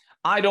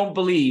 I don't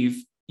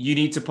believe you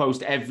need to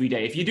post every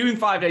day. If you're doing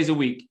 5 days a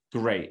week,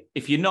 great.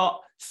 If you're not,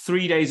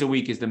 3 days a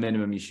week is the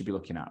minimum you should be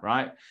looking at,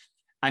 right?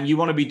 And you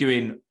want to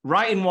be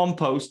writing one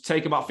post,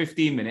 take about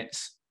 15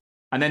 minutes,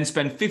 and then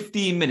spend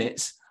 15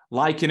 minutes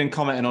liking and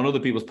commenting on other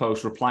people's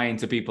posts, replying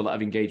to people that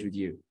have engaged with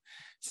you.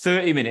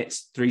 30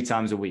 minutes, 3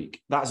 times a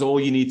week. That's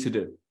all you need to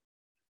do.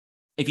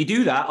 If you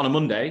do that on a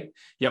Monday,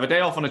 you have a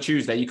day off on a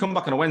Tuesday, you come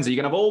back on a Wednesday,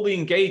 you're going to have all the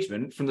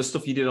engagement from the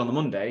stuff you did on the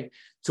Monday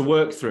to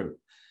work through.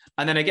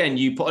 And then again,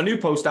 you put a new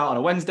post out on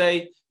a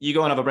Wednesday, you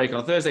go and have a break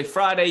on a Thursday,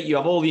 Friday, you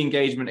have all the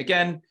engagement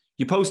again.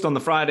 You post on the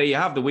Friday, you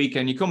have the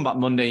weekend, you come back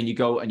Monday and you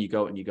go and you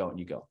go and you go and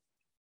you go.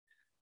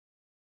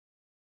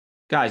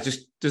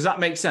 Guys, does that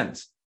make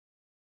sense?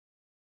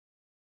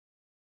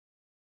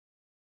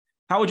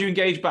 How would you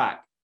engage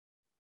back?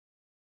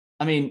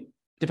 I mean,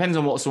 depends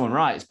on what someone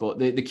writes, but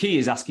the key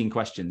is asking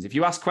questions. If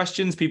you ask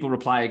questions, people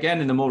reply again,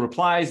 and the more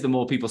replies, the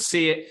more people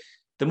see it.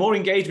 The more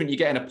engagement you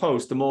get in a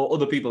post, the more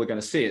other people are going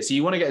to see it. So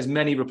you want to get as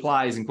many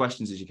replies and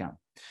questions as you can.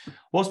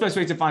 What's the best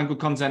way to find good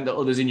content that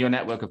others in your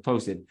network have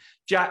posted?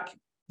 Jack,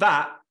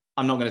 that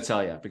I'm not going to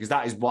tell you, because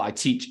that is what I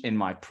teach in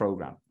my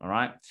program. All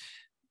right.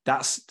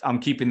 I'm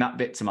keeping that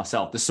bit to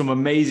myself. There's some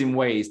amazing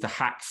ways to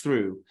hack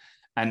through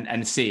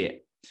and see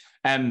it.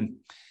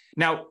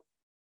 Now,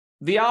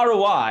 the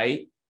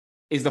ROI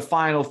is the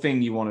final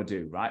thing you want to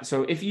do, right?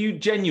 So if you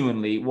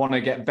genuinely want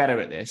to get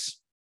better at this,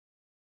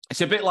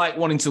 it's a bit like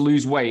wanting to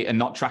lose weight and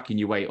not tracking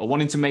your weight, or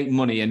wanting to make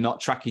money and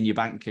not tracking your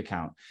bank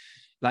account.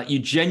 Like, you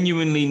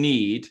genuinely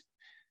need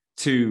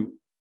to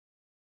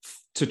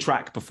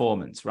track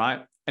performance,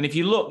 right? And if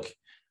you look,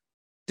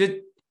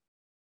 do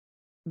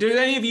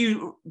any of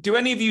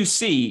you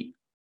see,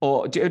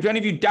 or do any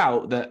of you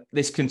doubt that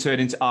this can turn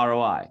into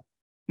ROI?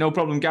 No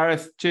problem,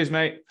 Gareth. Cheers,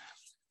 mate.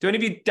 Do any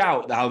of you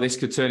doubt how this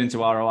could turn into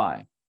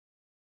ROI?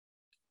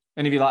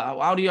 Any of you like,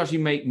 how do you actually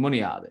make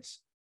money out of this?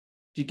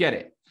 Do you get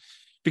it?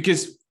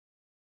 Because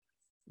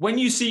when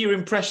you see your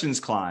impressions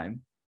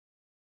climb,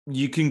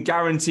 you can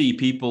guarantee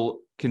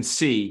people can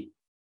see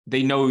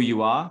they know who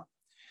you are.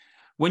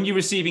 When you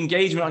receive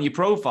engagement on your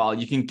profile,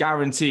 you can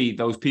guarantee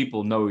those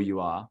people know who you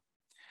are.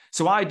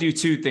 So I do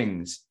 2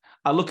 things.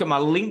 I look at my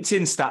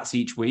LinkedIn stats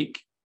each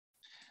week,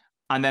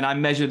 and then I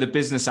measure the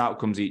business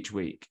outcomes each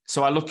week.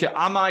 So I look at,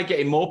 am I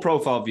getting more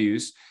profile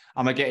views?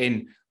 Am I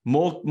getting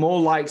more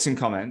likes and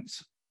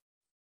comments?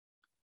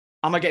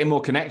 Am I getting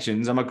more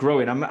connections? Am I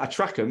growing? I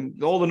track them.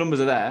 All the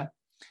numbers are there.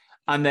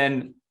 And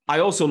then I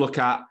also look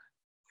at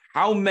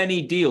how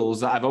many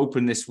deals that I've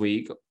opened this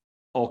week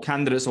or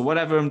candidates or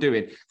whatever I'm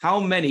doing, how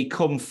many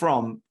come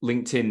from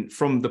LinkedIn,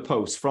 from the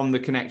post, from the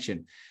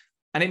connection.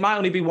 And it might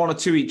only be 1 or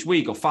 2 each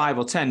week or 5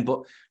 or 10.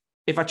 But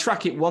if I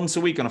track it once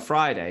a week on a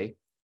Friday,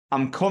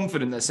 I'm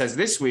confident that says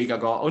this week I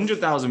got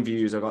 100,000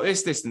 views, I got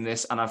this, this, and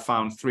this, and I've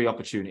found 3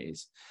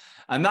 opportunities.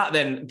 And that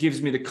then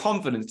gives me the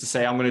confidence to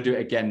say I'm going to do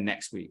it again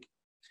next week.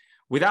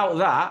 Without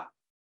that,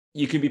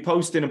 you can be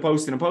posting and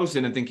posting and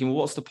posting and thinking, well,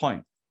 what's the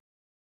point?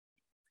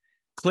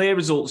 Clear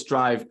results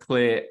drive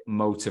clear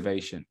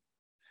motivation.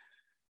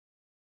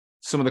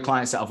 Some of the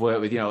clients that I've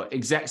worked with,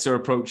 execs are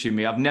approaching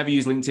me. I've never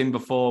used LinkedIn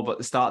before, but at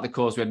the start of the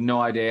course, we had no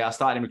idea. I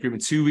started in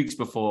recruitment 2 weeks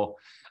before.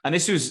 And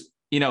this was,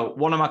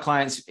 one of my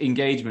clients'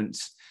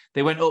 engagements.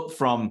 They went up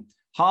from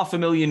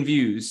 500,000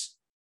 views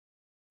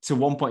to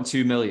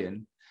 1.2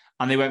 million.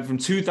 And they went from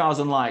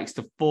 2,000 likes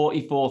to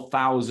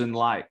 44,000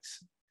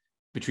 likes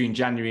between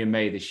January and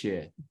May this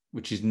year,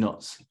 which is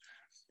nuts.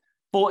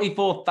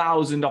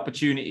 44,000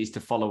 opportunities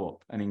to follow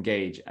up and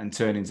engage and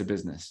turn into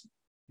business,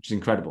 which is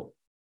incredible.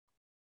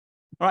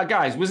 All right,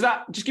 guys,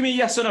 just give me a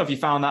yes or no if you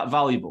found that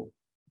valuable.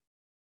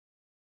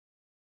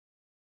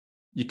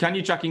 Can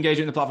you track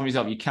engagement in the platform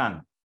yourself? You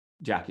can,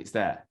 Jack, it's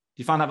there.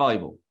 Do you find that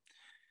valuable?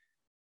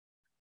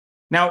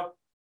 Now,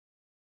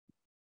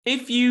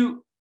 if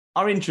you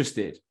are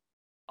interested,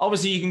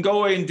 obviously you can go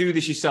away and do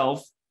this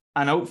yourself,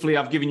 and hopefully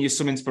I've given you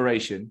some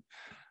inspiration,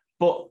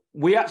 but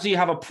we actually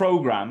have a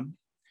program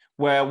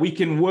where we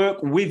can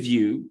work with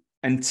you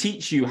and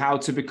teach you how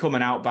to become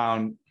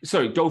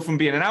go from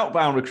being an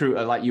outbound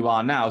recruiter like you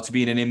are now to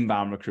being an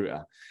inbound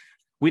recruiter.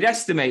 We'd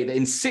estimate that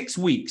in 6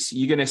 weeks,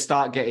 you're going to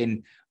start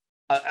getting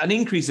an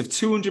increase of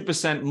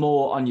 200%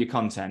 more on your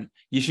content.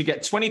 You should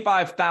get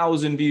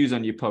 25,000 views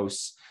on your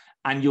posts,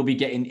 and you'll be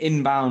getting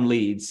inbound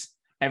leads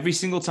every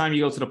single time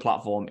you go to the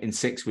platform in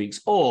 6 weeks,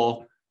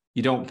 or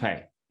you don't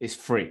pay. It's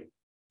free.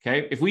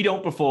 Okay. If we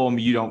don't perform,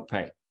 you don't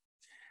pay.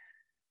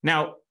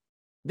 Now,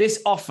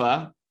 this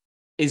offer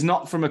is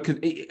not from a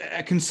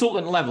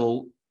consultant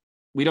level.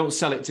 We don't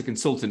sell it to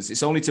consultants.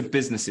 It's only to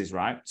businesses,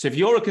 right? So if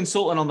you're a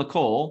consultant on the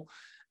call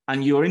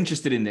and you're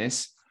interested in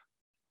this,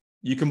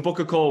 you can book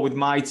a call with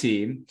my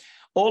team.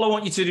 All I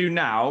want you to do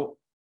now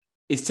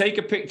is take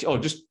a picture or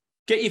just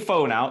get your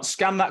phone out,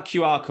 scan that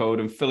QR code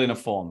and fill in a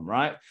form,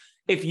 right?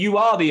 If you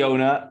are the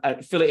owner,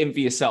 fill it in for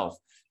yourself.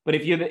 But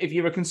if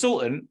you're a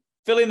consultant,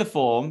 fill in the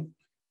form,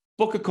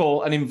 book a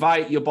call and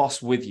invite your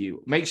boss with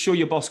you. Make sure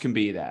your boss can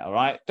be there, all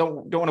right?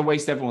 Don't want to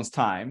waste everyone's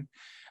time.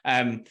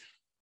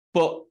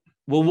 But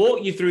we'll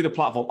walk you through the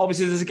platform.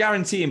 Obviously, there's a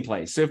guarantee in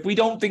place. So if we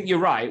don't think you're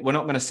right, we're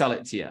not going to sell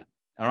it to you,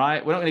 all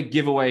right? We're not going to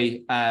give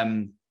away...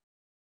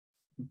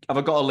 have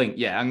I got a link?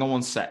 Yeah, hang on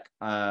one sec.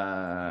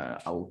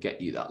 I will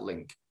get you that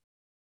link.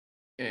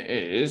 It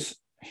is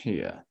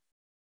here.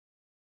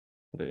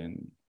 Put it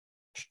in.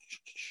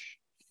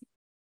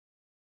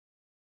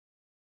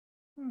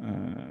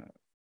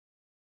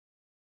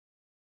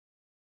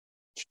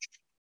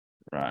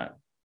 Right.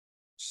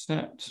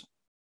 Set.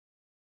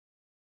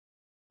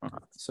 All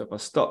right. So if I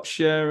stop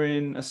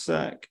sharing a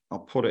sec, I'll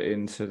put it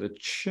into the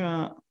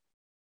chat.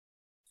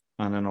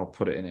 And then I'll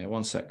put it in here.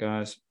 One sec,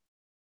 guys.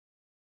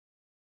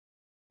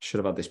 Should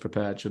have had this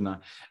prepared, shouldn't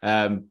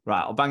I?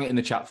 Right, I'll bang it in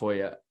the chat for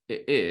you.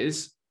 It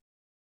is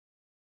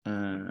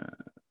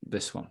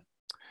this one.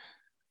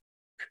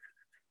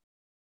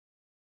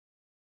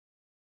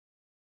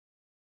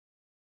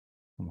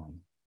 Come on.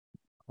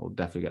 I'll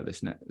definitely get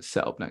this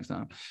set up next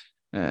time.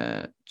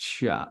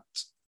 Chat.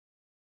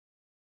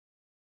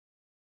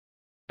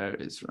 There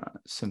it is, right.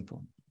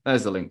 Simple.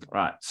 There's the link.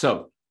 Right.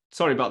 So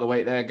sorry about the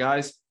wait there,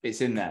 guys.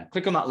 It's in there.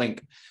 Click on that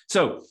link.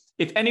 So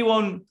if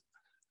anyone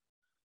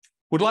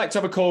would like to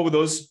have a call with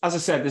us, as I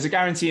said, there's a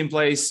guarantee in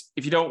place.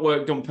 If you don't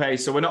work, don't pay.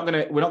 So we're not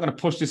gonna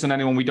push this on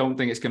anyone we don't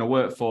think it's going to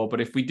work for. But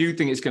if we do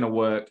think it's going to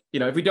work,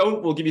 if we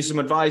don't, we'll give you some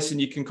advice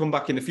and you can come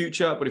back in the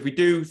future. But if we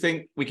do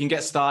think we can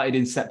get started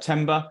in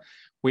September,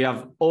 we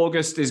have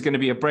August is going to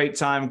be a break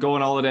time, go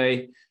on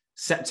holiday.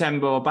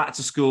 September, back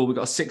to school. We've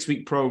got a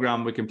 6-week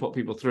program we can put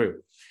people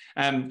through.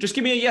 Just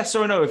give me a yes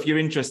or a no if you're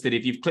interested.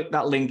 If you've clicked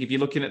that link, if you're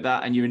looking at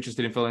that and you're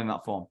interested in filling in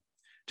that form,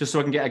 just so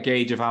I can get a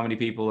gauge of how many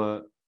people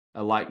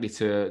are likely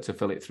to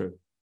fill it through.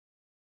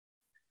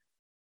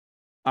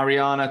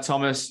 Ariana,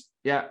 Thomas,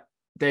 yeah.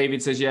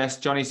 David says yes.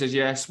 Johnny says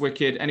yes.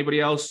 Wicked.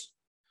 Anybody else?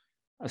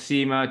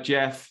 Asima,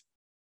 Jeff.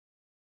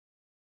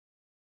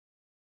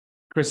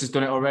 Chris has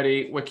done it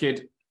already.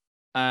 Wicked.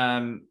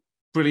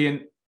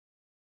 Brilliant.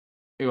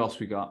 Who else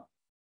we got?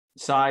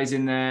 Size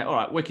in there. All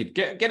right, wicked.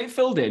 Get it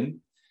filled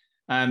in.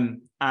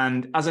 And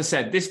as I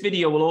said, this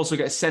video will also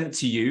get sent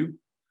to you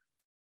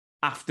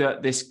after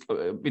this,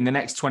 in the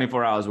next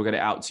 24 hours, we'll get it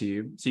out to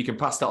you. So you can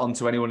pass that on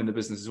to anyone in the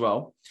business as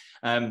well.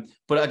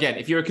 But again,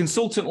 if you're a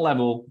consultant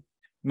level,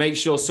 make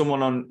sure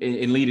someone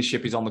in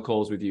leadership is on the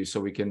calls with you so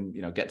we can,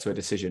 get to a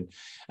decision.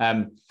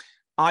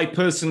 I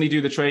personally do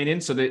the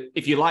training so that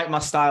if you like my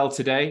style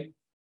today,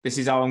 this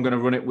is how I'm going to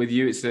run it with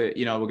you. It's we're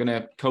going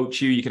to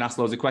coach you. You can ask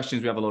loads of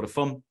questions. We have a lot of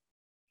fun.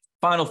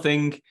 Final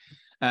thing,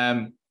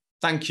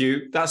 Thank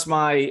you. That's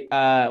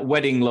my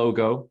wedding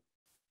logo,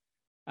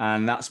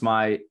 and that's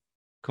my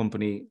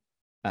company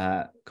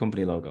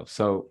logo.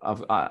 So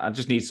I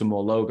just need some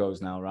more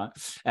logos now, right?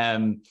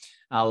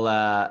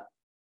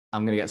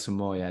 I'm going to get some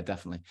more. Yeah,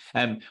 definitely.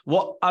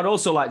 What I'd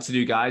also like to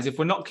do, guys, if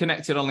we're not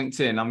connected on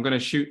LinkedIn, I'm going to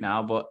shoot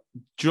now, but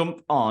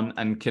jump on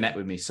and connect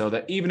with me so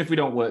that even if we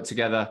don't work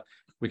together,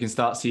 we can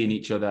start seeing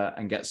each other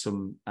and get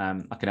some,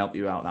 I can help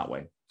you out that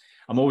way.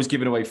 I'm always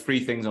giving away free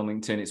things on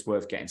LinkedIn. It's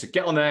worth getting. So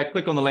get on there,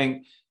 click on the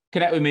link,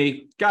 connect with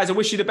me. Guys, I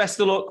wish you the best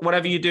of luck,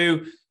 whatever you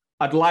do.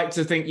 I'd like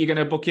to think you're going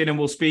to book in and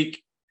we'll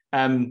speak.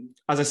 As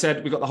I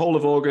said, we've got the whole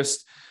of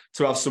August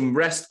to have some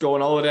rest, go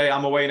on holiday.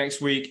 I'm away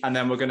next week, and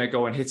then we're going to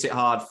go and hit it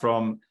hard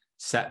from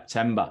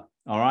September.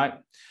 All right,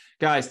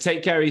 guys,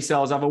 take care of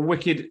yourselves. Have a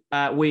wicked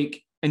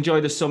week. Enjoy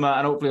the summer,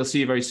 and hopefully I'll see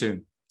you very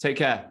soon. Take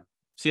care.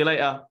 See you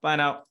later. Bye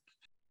now.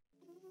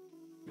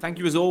 Thank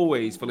you as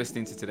always for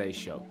listening to today's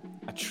show.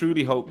 I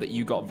truly hope that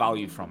you got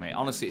value from it.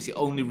 Honestly, it's the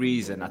only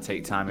reason I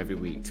take time every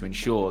week to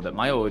ensure that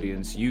my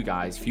audience, you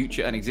guys,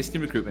 future and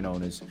existing recruitment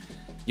owners,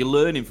 you're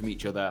learning from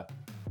each other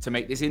to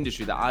make this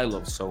industry that I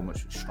love so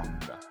much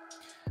stronger.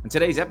 And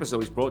today's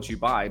episode is brought to you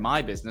by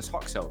my business,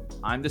 Hoxo.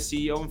 I'm the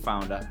CEO and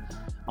founder,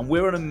 and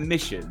we're on a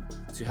mission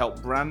to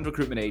help brand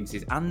recruitment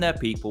agencies and their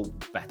people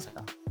better.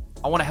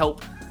 I want to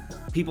help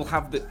people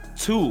have the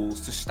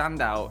tools to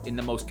stand out in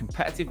the most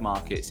competitive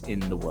markets in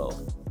the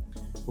world.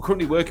 We're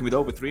currently working with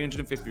over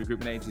 350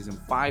 recruitment agencies and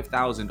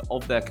 5,000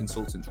 of their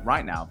consultants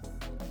right now,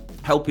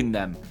 helping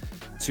them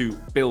to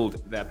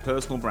build their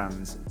personal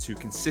brands, to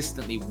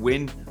consistently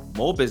win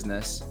more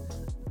business,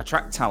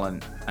 attract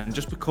talent, and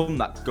just become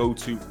that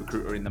go-to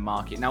recruiter in the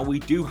market. Now, we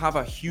do have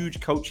a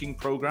huge coaching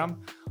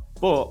program,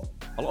 but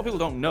a lot of people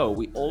don't know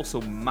we also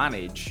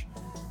manage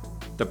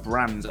the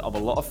brands of a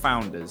lot of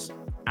founders,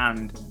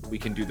 and we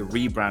can do the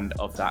rebrand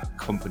of that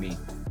company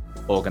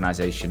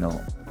organizational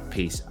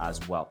piece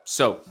as well.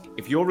 So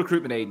if your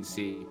recruitment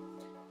agency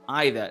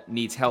either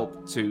needs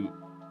help to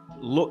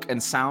look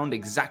and sound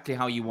exactly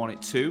how you want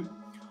it to,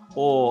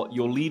 or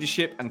your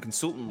leadership and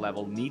consultant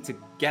level need to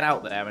get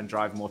out there and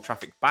drive more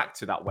traffic back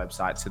to that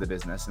website, to the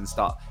business, and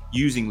start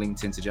using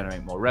LinkedIn to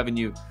generate more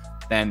revenue,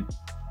 then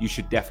you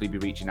should definitely be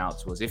reaching out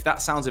to us. If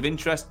that sounds of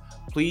interest,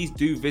 please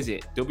do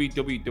visit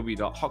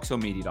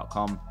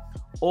www.hoxomedia.com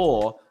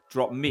or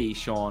drop me,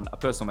 Sean, a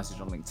personal message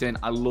on LinkedIn.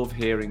 I love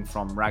hearing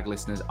from RAG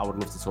listeners. I would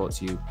love to talk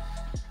to you.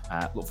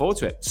 Look forward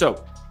to it.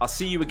 So I'll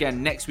see you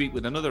again next week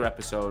with another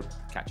episode.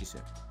 Catch you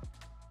soon.